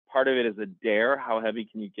part of it is a dare, how heavy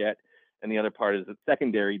can you get, and the other part is a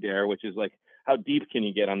secondary dare, which is like how deep can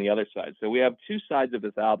you get on the other side. So we have two sides of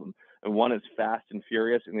this album, and one is fast and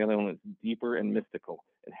furious, and the other one is deeper and mystical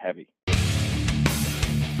and heavy.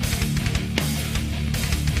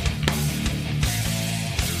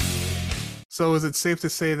 So is it safe to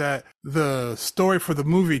say that the story for the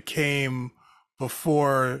movie came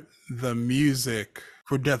before the music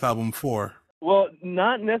for Dethalbum 4? Well,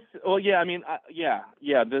 not necessarily. Well, yeah. I mean, yeah.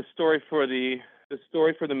 The story for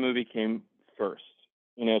the movie came first.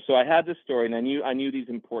 So I had this story, and I knew these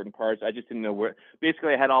important parts. I just didn't know where.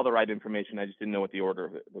 Basically, I had all the right information. I just didn't know what the order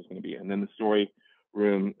of it was going to be. And then the story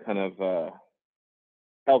room kind of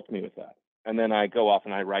helped me with that. And then I go off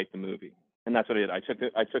and I write the movie, and that's what I did. I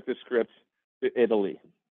took the script to Italy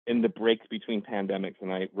in the breaks between pandemics,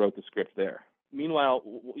 and I wrote the script there. Meanwhile,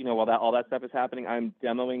 while all that stuff is happening, I'm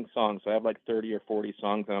demoing songs. So I have like 30 or 40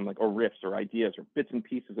 songs, and I'm like, or riffs or ideas or bits and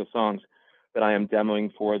pieces of songs that I am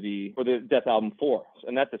demoing for the Dethalbum 4.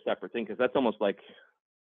 And that's a separate thing, because that's almost like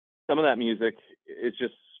some of that music is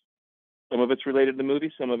just, some of it's related to the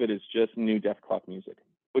movie, some of it is just new Dethklok music,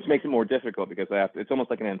 which makes it more difficult because it's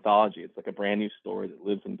almost like an anthology. It's like a brand new story that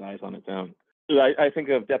lives and dies on its own. So I think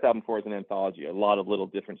of Dethalbum 4 as an anthology, a lot of little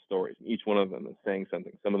different stories. Each one of them is saying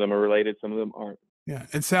something. Some of them are related, some of them aren't. Yeah,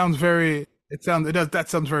 that sounds very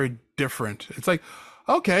different. It's like,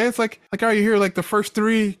 okay, it's like how you hear like the first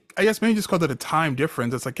three, I guess maybe just call it a time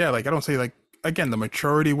difference. It's like, yeah, like I don't say like, again, the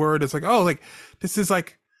maturity word. It's like, oh, like this is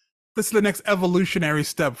the next evolutionary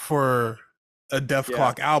step for a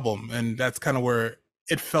Dethklok album. And that's kind of where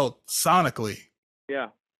it felt sonically. Yeah.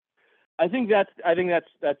 I think that's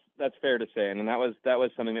fair to say, and that was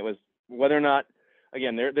something that was, whether or not,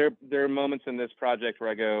 again, there are moments in this project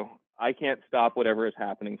where I go, I can't stop whatever is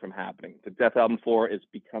happening from happening. The Dethalbum 4 is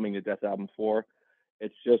becoming the Dethalbum 4.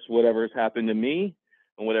 It's just whatever has happened to me,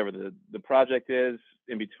 and whatever the project is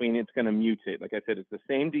in between, it's going to mutate. Like I said, it's the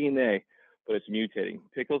same DNA, but it's mutating.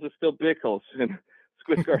 Pickles is still Pickles, and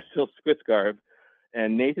Squitsgar is still Squitsgar.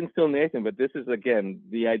 And Nathan's still Nathan, but this is, again,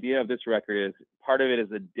 the idea of this record is, part of it is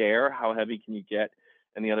a dare, how heavy can you get,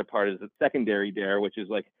 and the other part is a secondary dare, which is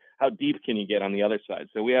like how deep can you get on the other side.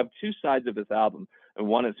 So we have two sides of this album, and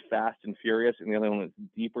one is fast and furious, and the other one is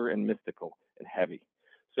deeper and mystical and heavy.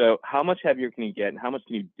 So how much heavier can you get, and how much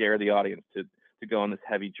can you dare the audience to go on this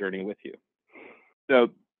heavy journey with you? So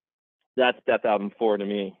that's Dethalbum 4 to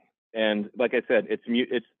me. And like I said, it's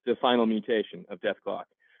the final mutation of Dethklok,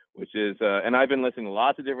 which is, and I've been listening to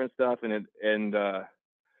lots of different stuff,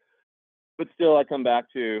 but still I come back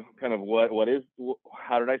to kind of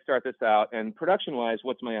how did I start this out? And production wise,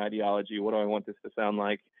 what's my ideology? What do I want this to sound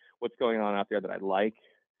like? What's going on out there that I like?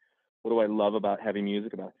 What do I love about heavy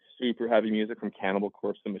music, about super heavy music from Cannibal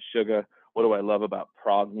Corpse to Meshuggah? What do I love about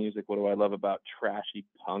prog music? What do I love about trashy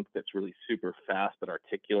punk that's really super fast but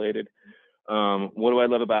articulated? What do I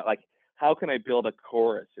love about, like, how can I build a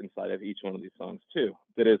chorus inside of each one of these songs too,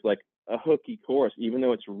 that is like a hooky chorus, even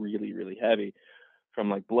though it's really, really heavy, from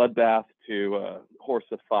like Bloodbath to Horse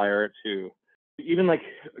of Fire to even like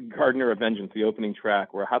Gardener of Vengeance, the opening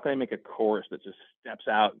track, where how can I make a chorus that just steps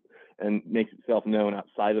out and makes itself known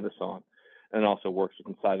outside of the song and also works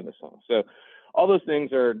inside of the song? So all those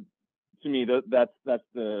things are, to me, that's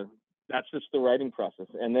just the writing process.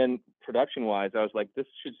 And then production wise, I was like, this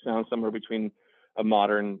should sound somewhere between a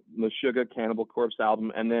modern Meshuggah Cannibal Corpse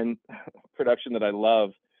album and then production that I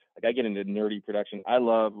love. Like, I get into nerdy production. I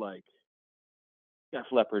love like Def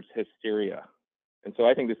Leppard's Hysteria. And so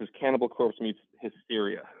I think this is Cannibal Corpse meets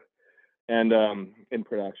Hysteria, and in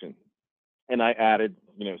production. And I added,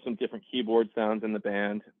 some different keyboard sounds in the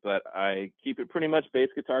band, but I keep it pretty much bass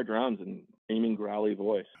guitar, drums, and screaming, growly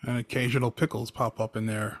voice. And occasional pickles pop up in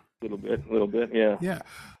there. A little bit, yeah. Yeah.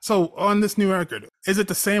 So on this new record, is it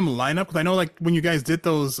the same lineup? Because I know, like, when you guys did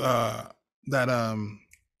those that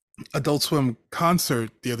Adult Swim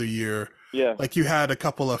concert the other year, yeah, like you had a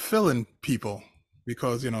couple of fill-in people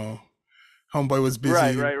because Homeboy was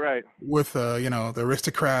busy right with the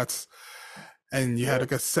Aristocrats, and you had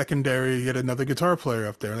like a secondary, you had another guitar player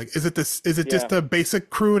up there. Like, is it just the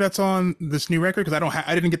basic crew that's on this new record? Because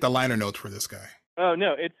I didn't get the liner notes for this guy. Oh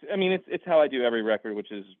no, it's how I do every record,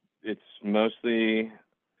 which is, it's mostly,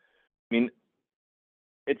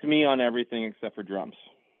 it's me on everything except for drums.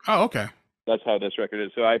 Oh, okay. That's how this record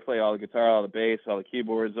is. So I play all the guitar, all the bass, all the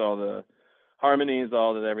keyboards, all the harmonies,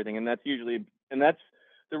 all the everything. And that's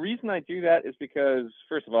the reason I do that is because,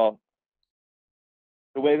 first of all,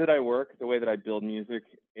 the way that I work, the way that I build music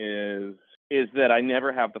is that I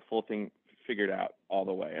never have the full thing figured out all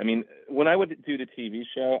the way. I mean, when I would do the TV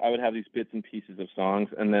show, I would have these bits and pieces of songs,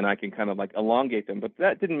 and then I can kind of like elongate them. But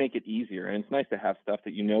that didn't make it easier. And it's nice to have stuff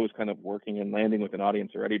that you know is kind of working and landing with an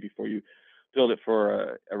audience already before you build it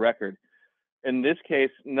for a record. In this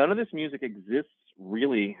case, none of this music exists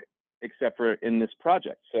really except for in this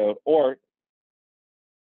project. So, or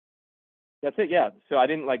that's it. Yeah. So I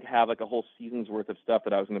didn't like have like a whole season's worth of stuff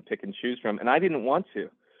that I was going to pick and choose from. And I didn't want to,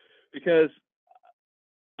 because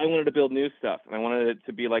I wanted to build new stuff, and I wanted it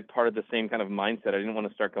to be like part of the same kind of mindset. I didn't want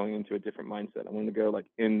to start going into a different mindset. I wanted to go like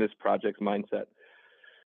in this project's mindset.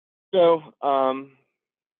 So,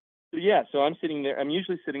 yeah, so I'm sitting there. I'm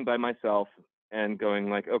usually sitting by myself and going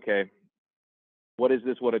like, okay, what is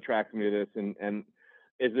this? What attracts me to this? And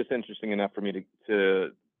is this interesting enough for me to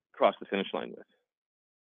cross the finish line with?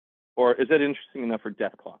 Or is that interesting enough for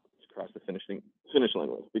Dethklok to cross the finish line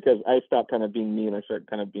with? Because I stopped kind of being me and I started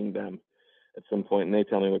kind of being them at some point, and they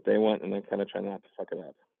tell me what they want, and I kind of try not to fuck it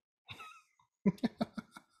up.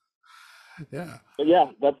 Yeah. But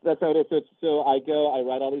yeah, that's how it is. So I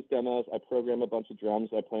write all these demos, I program a bunch of drums,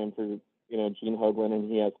 I play them for Gene Hoglan,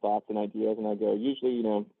 and he has thoughts and ideas, and I go, usually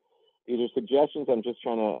these are suggestions. I'm just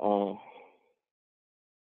trying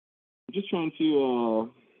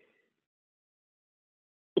to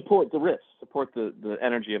support the riffs, support the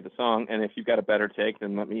energy of the song. And if you've got a better take,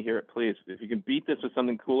 then let me hear it, please. If you can beat this with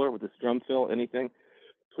something cooler, with this drum fill, anything,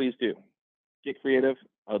 please do. Get creative.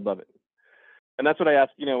 I would love it. And that's what I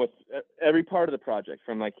ask, with every part of the project,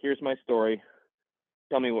 from like, here's my story,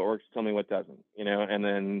 tell me what works, tell me what doesn't, and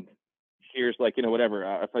then here's like, whatever,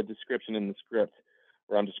 if a description in the script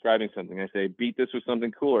where I'm describing something, I say, beat this with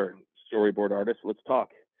something cooler, storyboard artist, let's talk.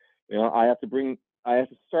 I have to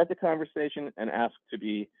start the conversation and ask to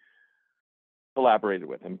be collaborated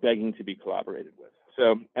with. I'm begging to be collaborated with.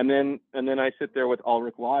 So, and then I sit there with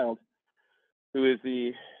Ulrich Wild, who is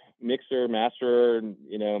the mixer, master,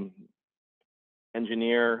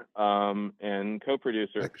 engineer, and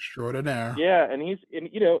co-producer extraordinaire. Yeah, and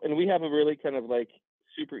and we have a really kind of like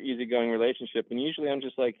super easygoing relationship. And usually I'm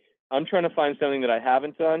just like, I'm trying to find something that I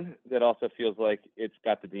haven't done that also feels like it's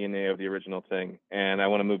got the DNA of the original thing, and I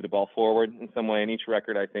want to move the ball forward in some way. And each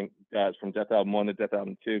record, I think, from Dethalbum 1 to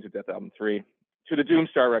Dethalbum 2 to Dethalbum 3 to the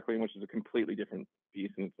Doomstar Requiem, which is a completely different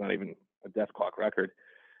piece, and it's not even a Dethklok record.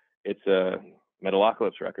 It's a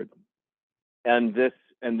Metalocalypse record. And this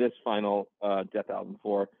final Dethalbum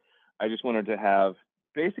 4, I just wanted to have,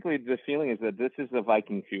 basically the feeling is that this is a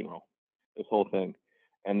Viking funeral, this whole thing.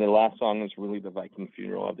 And the last song is really the Viking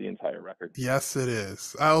funeral of the entire record. Yes, it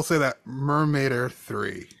is. I'll say that Mermaider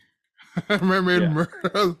 3. That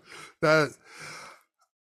I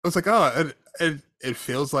was like, oh, it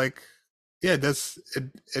feels like, yeah, it has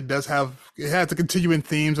the continuing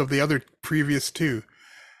themes of the other previous two,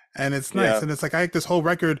 and it's nice. Yeah. And it's like, I like this whole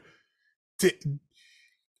record.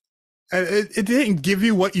 It didn't give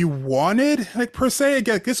you what you wanted, like, per se.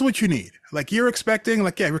 Again, this is what you need. Like, you're expecting,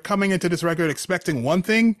 like, yeah, you're coming into this record expecting one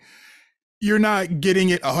thing. You're not getting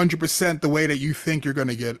it 100% the way that you think you're going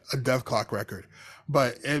to get a Dethklok record.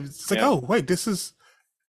 But it's like, oh, wait,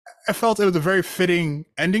 I felt it was a very fitting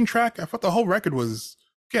ending track. I thought the whole record was,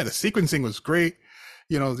 the sequencing was great.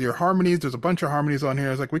 Your harmonies, there's a bunch of harmonies on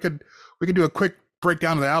here. It's like, we could do a quick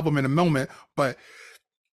breakdown of the album in a moment, but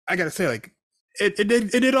I got to say, like, it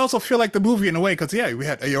did also feel like the movie in a way, because we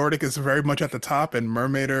had Aortic is very much at the top, and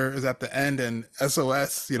Mermaider is at the end, and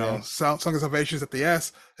SOS, Song of Salvation is at the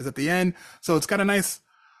end. So it's got a nice,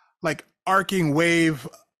 like, arcing wave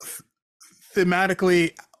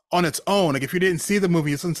thematically on its own. Like, if you didn't see the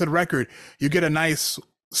movie, it's into the record, you get a nice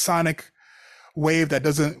sonic wave that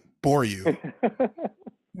doesn't bore you.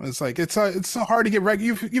 It's like, it's so hard to get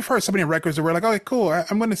you've heard so many records that we're like, oh, cool,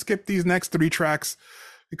 I'm going to skip these next 3 tracks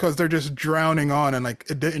because they're just drowning on, and like,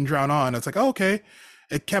 it didn't drown on. It's like, oh, okay,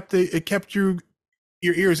 it kept your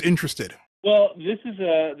ears interested. Well, this is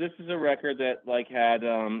a record that, like, had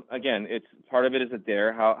again, it's part of it is a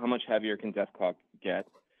dare. How much heavier can Dethklok get?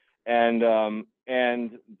 And also,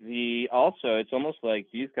 it's almost like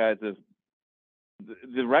these guys the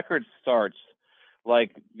record starts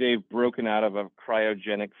like they've broken out of a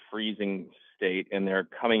cryogenic freezing state, and they're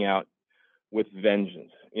coming out with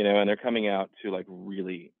vengeance, and they're coming out to, like,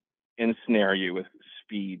 really ensnare you with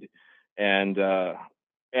speed and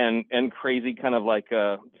crazy kind of like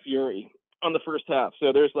fury on the first half.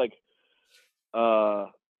 So there's like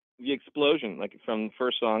the explosion, like, from the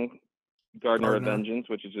first song, Gardener of Vengeance,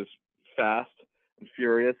 which is just fast and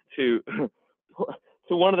furious, to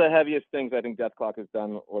one of the heaviest things I think Dethklok has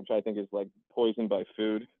done, which I think is like Poisoned by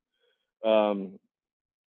Food, to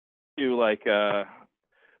like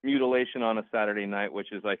Mutilation on a Saturday Night,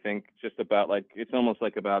 which is, I think, just about like, it's almost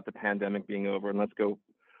like about the pandemic being over and let's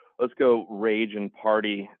go rage and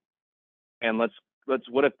party, and let's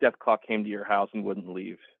what if Dethklok came to your house and wouldn't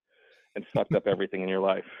leave and sucked up everything in your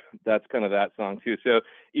life? That's kind of that song too. So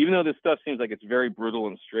even though this stuff seems like it's very brutal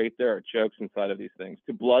and straight, there are jokes inside of these things.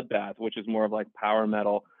 To Bloodbath, which is more of like power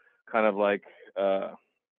metal, kind of like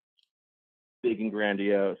big and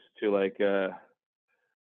grandiose, to like you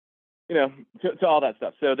know, to all that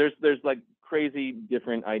stuff. So there's like crazy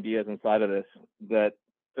different ideas inside of this that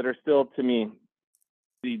are still, to me,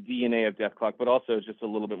 the DNA of Dethklok, but also just a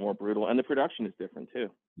little bit more brutal, and the production is different too.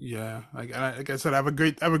 Yeah, like I said, I have a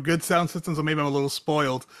good sound system, so maybe I'm a little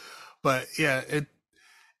spoiled, but yeah,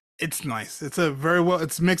 it's nice. It's a very well,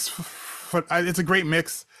 it's mixed. It's a great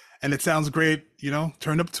mix, and it sounds great. You know,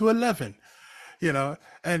 turned up to 11. You know,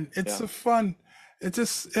 and it's Yeah. a fun. It's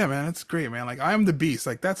just, yeah, man, it's great, man. Like I Am the Beast,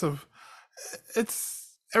 like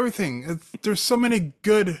it's everything. There's so many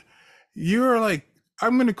good. You're like,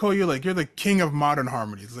 I'm gonna call you like, you're the king of modern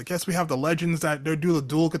harmonies. Like, yes, we have the legends that they do the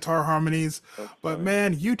dual guitar harmonies, That's but funny.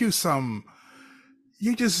 man, you do some.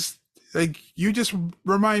 You just you just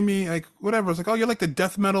remind me, like, whatever. It's like, oh, you're like the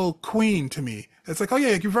death metal queen to me. It's like, oh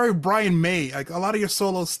yeah, like, you're very Brian May. Like a lot of your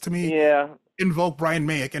solos to me Yeah. invoke Brian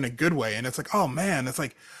May, like, in a good way, and it's like, oh man, it's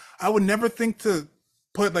like I would never think to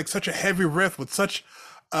put like such a heavy riff with such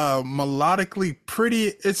melodically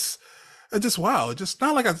pretty. It's just wow. It's just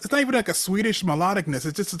not like it's not even like a Swedish melodicness.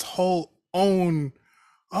 It's just its whole own.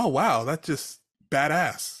 Oh wow, that's just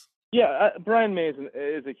badass. Yeah, Brian May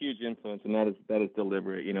is a huge influence, and that is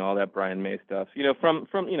deliberate. You know, all that Brian May stuff. You know, from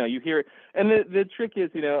you know, you hear it, and the trick is,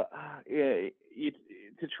 you know,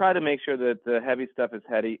 to try to make sure that the heavy stuff is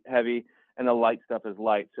heavy, and the light stuff is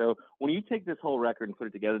light. So when you take this whole record and put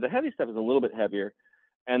it together, the heavy stuff is a little bit heavier,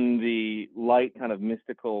 and the light kind of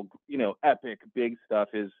mystical, you know, epic big stuff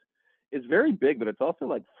is very big, but it's also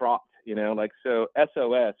like fraught. You know, like, so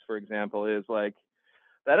SOS, for example, is like,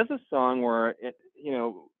 that is a song where it, you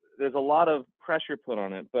know, there's a lot of pressure put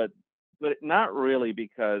on it, but not really,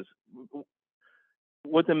 because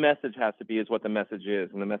what the message has to be is what the message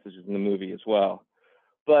is, and the message is in the movie as well.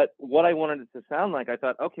 But what I wanted it to sound like, I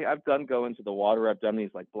thought, okay, I've done Go Into the Water, I've done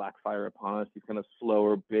these like Black Fire Upon Us, these kind of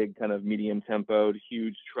slower, big, kind of medium tempoed,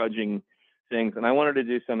 huge trudging things, and I wanted to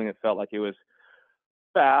do something that felt like it was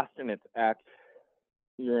fast in its act.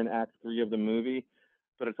 You're in Act 3 of the movie,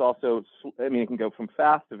 but it's also, I mean, it can go from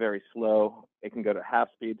fast to very slow. It can go to half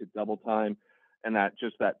speed to double time, and that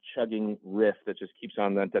chugging riff that just keeps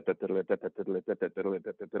on, the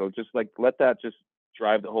just like, let that just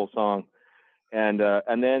drive the whole song. And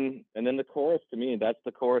then the chorus, to me, that's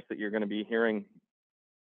the chorus that you're going to be hearing,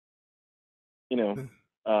 you know,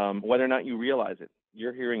 whether or not you realize it,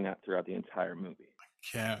 you're hearing that throughout the entire movie.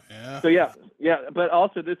 Yeah, yeah. So yeah, but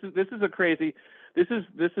also this is a crazy, this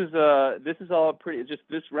is all pretty, just,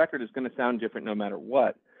 this record is going to sound different no matter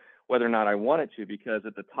what, whether or not I want it to, because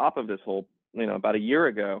at the top of this whole, you know, about a year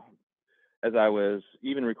ago, as I was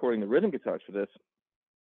even recording the rhythm guitars for this,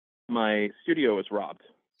 my studio was robbed.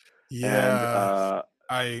 And Yeah,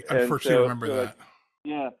 I and unfortunately remember so like, that.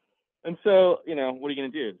 yeah, and so, you know, what are you gonna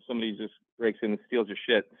do? Somebody just breaks in and steals your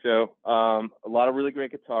shit. So a lot of really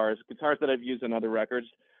great guitars that I've used on other records.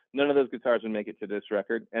 None of those guitars would make it to this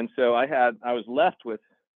record, and so I was left with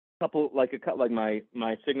a couple, like my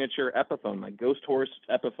signature Epiphone, my Ghost Horse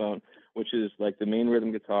Epiphone, which is like the main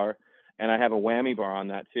rhythm guitar, and I have a whammy bar on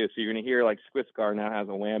that too. So you're gonna hear like Squiscar now has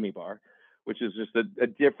a whammy bar, which is just a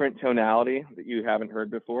different tonality that you haven't heard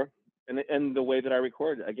before. And the way that I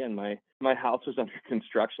recorded, again, my house was under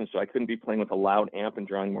construction, so I couldn't be playing with a loud amp and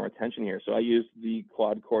drawing more attention here. So I used the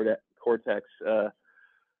Quad Cortex,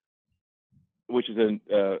 which is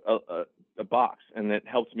a box, and it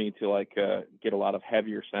helps me to like get a lot of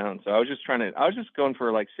heavier sound. So I was just going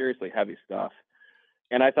for like seriously heavy stuff.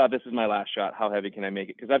 And I thought, this is my last shot. How heavy can I make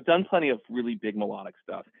it? Because I've done plenty of really big melodic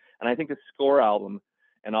stuff. And I think the Score album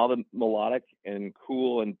and all the melodic and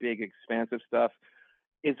cool and big expansive stuff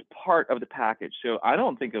is part of the package. So I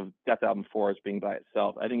don't think of Dethalbum 4 as being by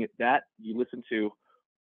itself. I think that you listen to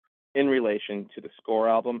in relation to the Score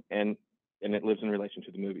album, and it lives in relation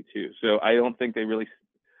to the movie too. So I don't think they really,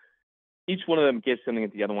 each one of them gets something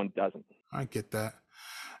that the other one doesn't. I get that.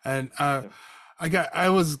 And I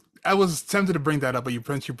was tempted to bring that up, but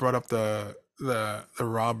once you brought up the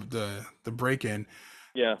break in.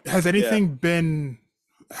 Yeah. Has anything been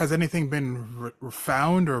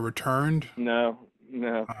found or returned? No.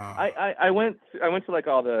 I went to like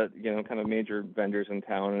all the, you know, kind of major vendors in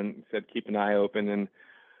town and said, keep an eye open,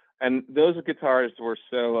 and those guitars were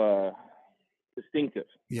so distinctive.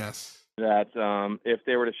 Yes. that if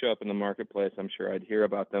they were to show up in the marketplace, I'm sure I'd hear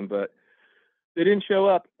about them, but they didn't show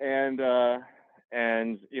up. And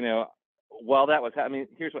you know, while that was happening,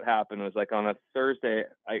 here's what happened. It was like on a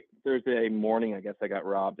Thursday morning, I guess I got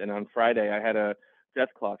robbed. And on Friday, I had a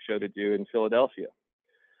Dethklok show to do in Philadelphia.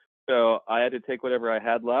 So I had to take whatever I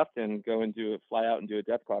had left and go and fly out and do a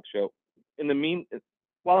Dethklok show.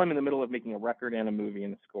 While I'm in the middle of making a record and a movie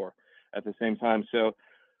and a score at the same time. So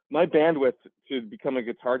my bandwidth to become a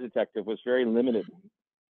guitar detective was very limited.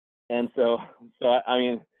 And so I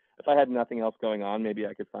mean, if I had nothing else going on, maybe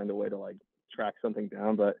I could find a way to like track something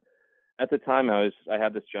down. But at the time I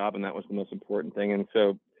had this job and that was the most important thing. And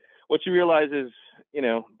so what you realize is, you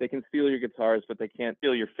know, they can steal your guitars, but they can't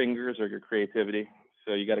steal your fingers or your creativity.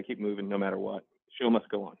 So you got to keep moving no matter what. Show must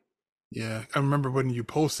go on. Yeah, I remember when you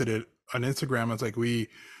posted it on Instagram. It's like we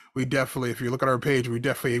definitely, if you look at our page, we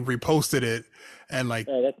definitely reposted it and like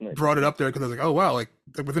that's nice. brought it up there because I was like, oh wow, like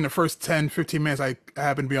within the first 10, 15 minutes, I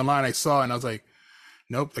happened to be online, I saw it, and I was like,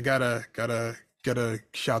 nope, I gotta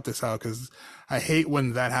shout this out because I hate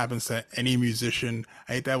when that happens to any musician.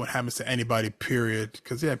 I hate that when it happens to anybody. Period.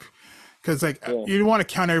 Because like you don't want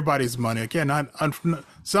to count everybody's money. Again,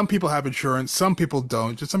 some people have insurance, some people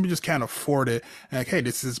don't. Some people just can't afford it. And like, hey,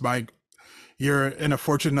 you're in a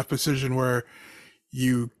fortunate enough position where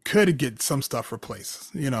you could get some stuff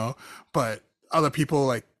replaced, you know, but other people,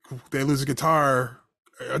 like, they lose a guitar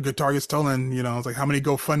gets stolen, you know. It's like, how many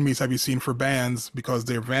GoFundMe's have you seen for bands because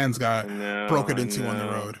their vans got broken into on the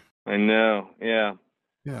road? I know. Yeah.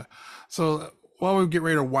 So while we get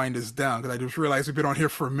ready to wind this down, because I just realized we've been on here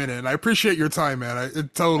for a minute, and I appreciate your time, man.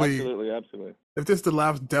 Absolutely. If this is the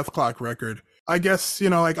last Dethklok record, I guess, you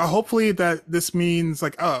know, like, hopefully that this means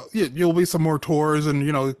like, you'll be some more tours, and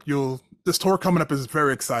you know, this tour coming up is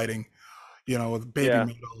very exciting, you know, with Baby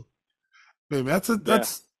Metal. Baby, that's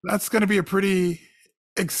gonna be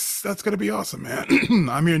that's gonna be awesome, man.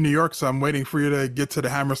 I'm here in New York, so I'm waiting for you to get to the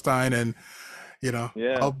Hammerstein, and you know,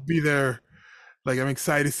 I'll be there. Like, I'm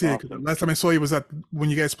excited to see it. 'Cause the last time I saw you was when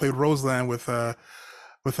you guys played Roseland with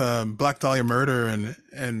Black Dahlia Murder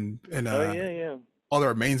and all their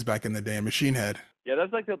remains back in the day, Machine Head. Yeah,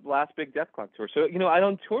 that's like the last big Dethklok tour. So, you know, I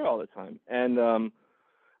don't tour all the time, and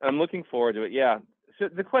I'm looking forward to it. Yeah. So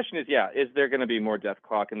the question is, is there going to be more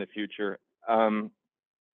Dethklok in the future? The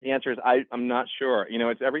answer is I'm not sure. You know,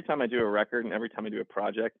 it's every time I do a record and every time I do a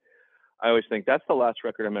project, I always think that's the last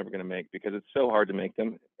record I'm ever going to make because it's so hard to make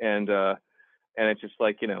them. And it's just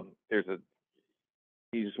like, you know,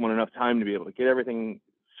 you just want enough time to be able to get everything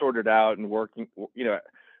sorted out and working, you know,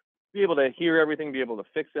 be able to hear everything, be able to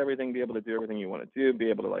fix everything, be able to do everything you want to do, be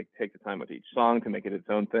able to like take the time with each song to make it its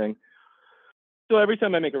own thing. So every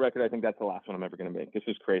time I make a record, I think that's the last one I'm ever going to make. This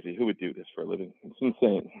is crazy. Who would do this for a living? It's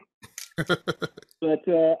insane. But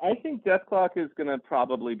I think Dethklok is going to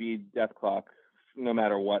probably be Dethklok no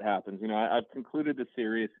matter what happens. You know, I've concluded the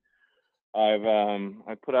series. I've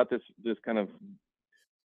put out this kind of,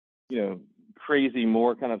 you know, crazy,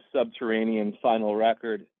 more kind of subterranean final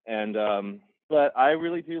record. And but I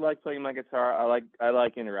really do like playing my guitar. I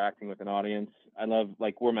like interacting with an audience. I love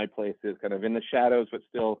like where my place is, kind of in the shadows, but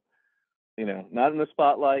still, you know, not in the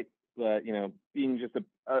spotlight, but you know, being just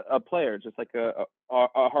a player, just like a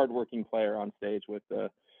hardworking player on stage with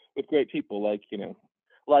great people, like, you know,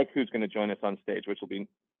 like who's going to join us on stage, which will be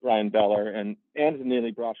Ryan Beller and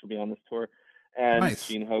Neely Brosh will be on this tour, and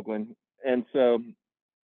Gene Hoglan. And so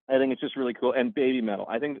I think it's just really cool. And Baby Metal,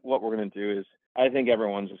 I think what we're going to do is, I think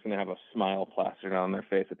everyone's just going to have a smile plastered on their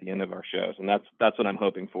face at the end of our shows, and that's what I'm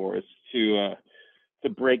hoping for, is to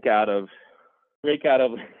break out of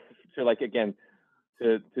to like, again,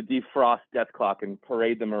 to defrost Dethklok and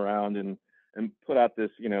parade them around and put out this,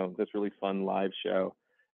 you know, this really fun live show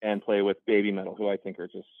and play with Baby Metal, who I think are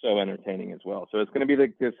just so entertaining as well. So it's going to be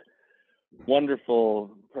like this wonderful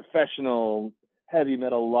professional heavy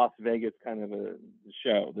metal Las Vegas kind of a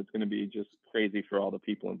show that's going to be just crazy for all the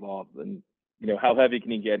people involved. And you know, how heavy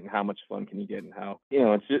can you get and how much fun can you get, and how, you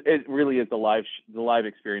know, it really is the live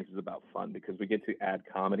experience is about fun because we get to add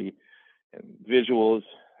comedy and visuals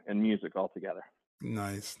and music all together.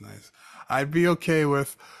 Nice. I'd be okay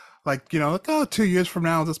with, like, you know, like, 2 years from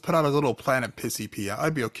now, just put out a little Planet Pissy P.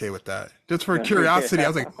 I'd be okay with that. Just for curiosity, I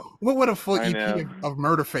was like, what would a full EP of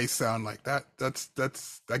Murderface sound like? That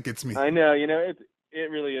gets me. I know, you know,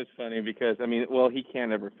 it really is funny because, I mean, well, he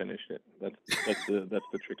can't ever finish it. That's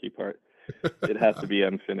the tricky part. It has to be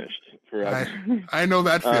unfinished forever. I know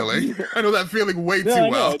that feeling. I know that feeling way too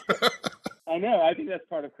well. I know. I think that's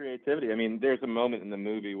part of creativity. I mean, there's a moment in the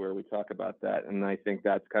movie where we talk about that, and I think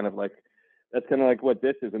that's kind of like what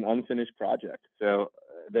this is, an unfinished project. So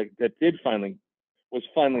that was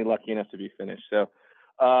finally lucky enough to be finished. So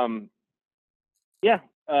Yeah.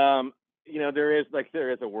 There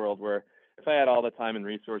is a world where if I had all the time and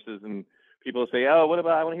resources, and people say, oh, what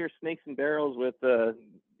about, I want to hear Snakes and Barrels with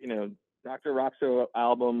Dr. Roxo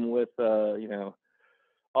album with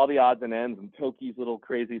all the odds and ends and Toki's little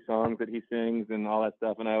crazy songs that he sings and all that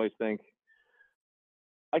stuff. And I always think,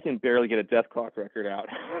 I can barely get a Dethklok record out.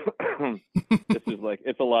 This is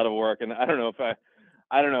it's a lot of work, and I don't know if I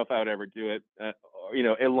would ever do it.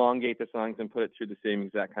 Elongate the songs and put it through the same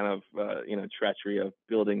exact kind of treachery of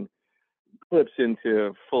building clips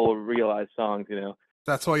into full realized songs.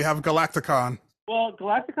 That's why you have Galacticon. Well,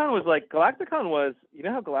 Galacticon was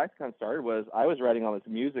how Galacticon started was I was writing all this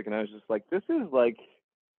music, and I was just like, this isn't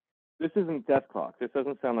Dethklok. This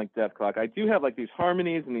doesn't sound like Dethklok. I do have these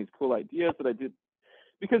harmonies and these cool ideas that I did,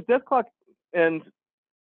 because Dethklok and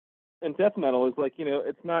death metal is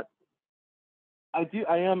it's not. I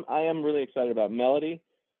am really excited about melody.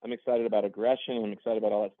 I'm excited about aggression. I'm excited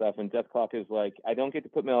about all that stuff. And Dethklok is I don't get to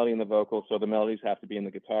put melody in the vocals, so the melodies have to be in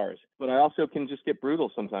the guitars. But I also can just get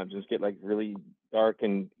brutal sometimes, just get really dark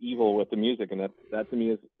and evil with the music, and that to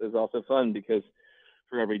me is also fun, because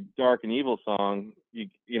for every dark and evil song,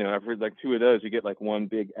 I've heard two of those, you get one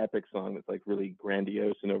big epic song that's really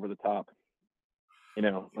grandiose and over the top.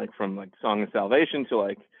 From Song of Salvation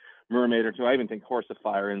to Mermaid, or to, I even think Horse of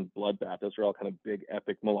Fire and Bloodbath. Those are all kind of big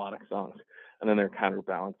epic melodic songs, and then they're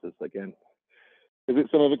counterbalances again. Because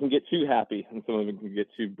some of it can get too happy, and some of it can get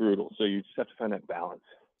too brutal. So you just have to find that balance.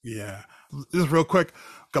 Yeah, just real quick,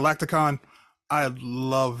 Galacticon. I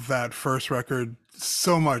love that first record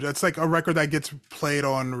so much. It's a record that gets played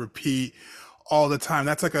on repeat all the time.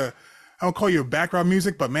 That's I don't call you background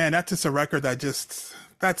music, but man, that's just a record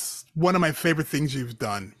that's one of my favorite things you've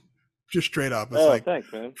done. Just straight up. It's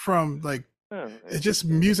thanks, man. From it's just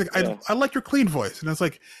music. Yeah. I like your clean voice. And it's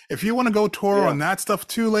if you want to go tour on that stuff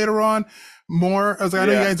too later on, more, I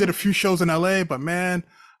know you guys did a few shows in LA, but man,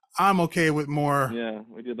 I'm okay with more. Yeah,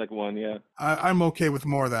 we did one, yeah. I'm okay with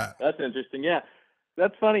more of that. That's interesting, yeah.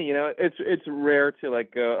 That's funny, it's rare to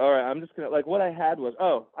go, all right, I'm just going to, what I had was,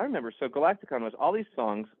 I remember, so Galacticon was all these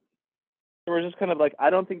songs. They were just kind of I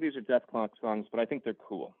don't think these are Dethklok songs, but I think they're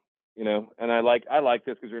cool, and I like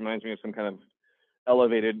this because it reminds me of some kind of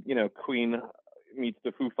elevated, Queen meets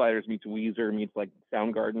the Foo Fighters meets Weezer meets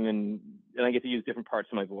Soundgarden, and I get to use different parts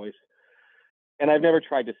of my voice. And I've never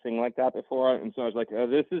tried to sing like that before, and so I was like, oh,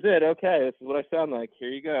 this is it, okay, this is what I sound like, here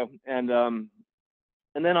you go. And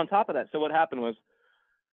then on top of that, so what happened was,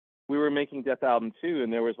 we were making Dethalbum 2,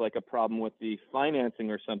 and there was a problem with the financing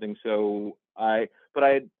or something. So I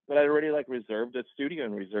already reserved a studio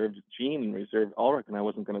and reserved Gene and reserved Ulrich, and I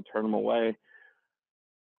wasn't going to turn them away.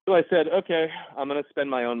 So I said, okay, I'm going to spend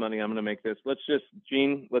my own money. I'm going to make this.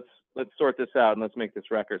 Gene, let's sort this out and let's make this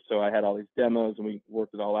record. So I had all these demos and we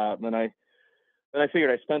worked it all out. And then I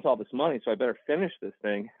figured I spent all this money, so I better finish this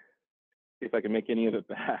thing, see if I can make any of it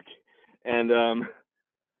back. And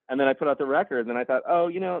then I put out the record, and then I thought, oh,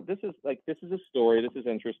 this is a story. This is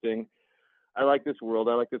interesting. I like this world.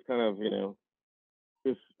 I like this kind of,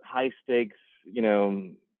 this high stakes,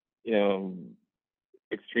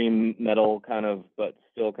 extreme metal kind of, but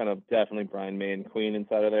still kind of definitely Brian May and Queen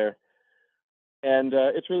inside of there. And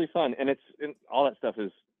it's really fun. And all that stuff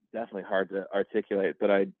is definitely hard to articulate,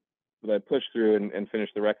 but I pushed through and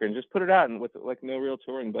finished the record and just put it out, and with no real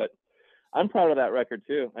touring. But I'm proud of that record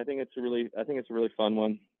too. I think it's a really fun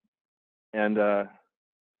one. And so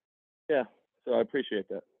I appreciate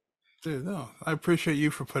that. Dude, no, I appreciate you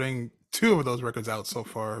for putting 2 of those records out so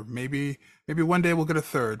far. Maybe one day we'll get a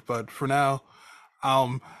third, but for now,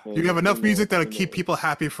 you have enough music that'll keep people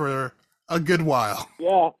happy for a good while.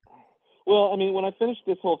 Yeah. Well, I mean, when I finish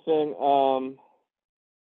this whole thing,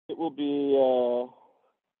 it will be,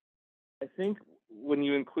 I think when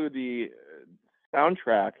you include the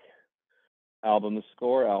soundtrack album, the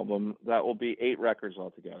score album, that will be 8 records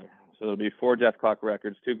altogether. So there'll be 4 Dethklok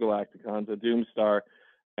records, 2 Galacticons, a Doomstar,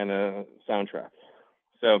 and a soundtrack.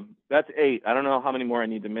 So that's 8. I don't know how many more I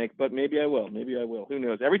need to make, but maybe I will. Who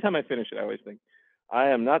knows? Every time I finish it, I always think, I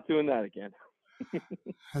am not doing that again.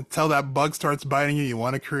 Until that bug starts biting you, you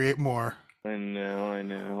want to create more. I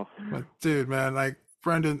know. But dude, man,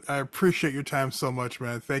 Brendon, I appreciate your time so much,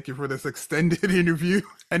 man. Thank you for this extended interview.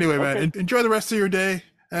 Anyway, okay, man, enjoy the rest of your day,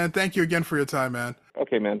 and thank you again for your time, man.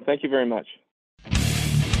 Okay, man. Thank you very much.